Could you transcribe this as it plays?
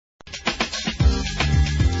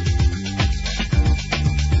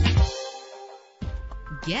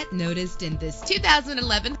get noticed in this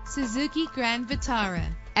 2011 Suzuki Grand Vitara.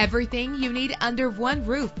 Everything you need under one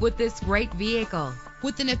roof with this great vehicle.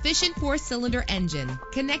 With an efficient 4-cylinder engine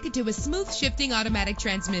connected to a smooth shifting automatic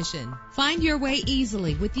transmission. Find your way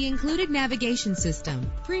easily with the included navigation system.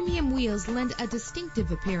 Premium wheels lend a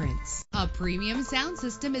distinctive appearance. A premium sound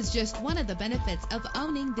system is just one of the benefits of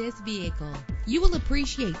owning this vehicle. You will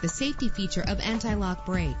appreciate the safety feature of anti-lock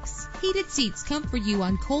brakes. Heated seats comfort you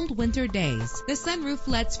on cold winter days. The sunroof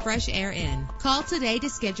lets fresh air in. Call today to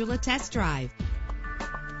schedule a test drive.